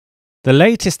The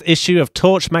latest issue of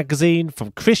Torch magazine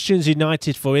from Christians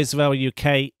United for Israel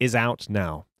UK is out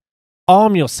now.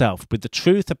 Arm yourself with the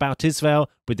truth about Israel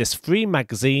with this free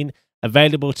magazine,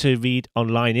 available to read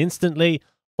online instantly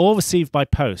or received by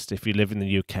post if you live in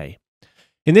the UK.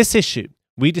 In this issue,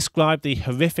 we describe the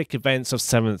horrific events of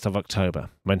 7th of October,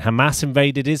 when Hamas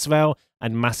invaded Israel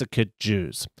and massacred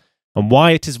Jews, and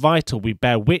why it is vital we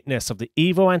bear witness of the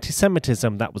evil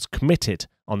antisemitism that was committed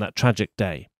on that tragic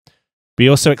day. We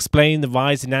also explain the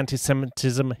rise in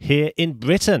antisemitism here in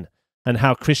Britain and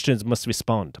how Christians must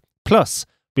respond. Plus,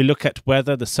 we look at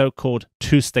whether the so-called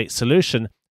two-state solution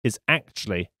is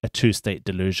actually a two-state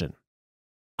delusion.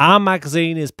 Our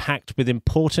magazine is packed with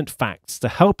important facts to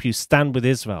help you stand with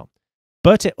Israel,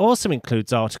 but it also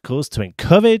includes articles to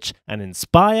encourage and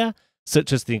inspire,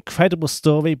 such as the incredible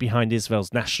story behind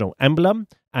Israel's national emblem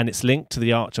and its link to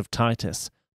the Arch of Titus,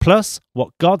 plus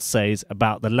what God says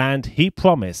about the land he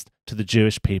promised to the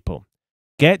Jewish people.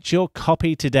 Get your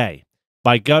copy today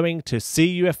by going to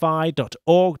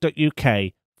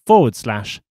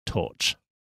cufi.org.uk/torch.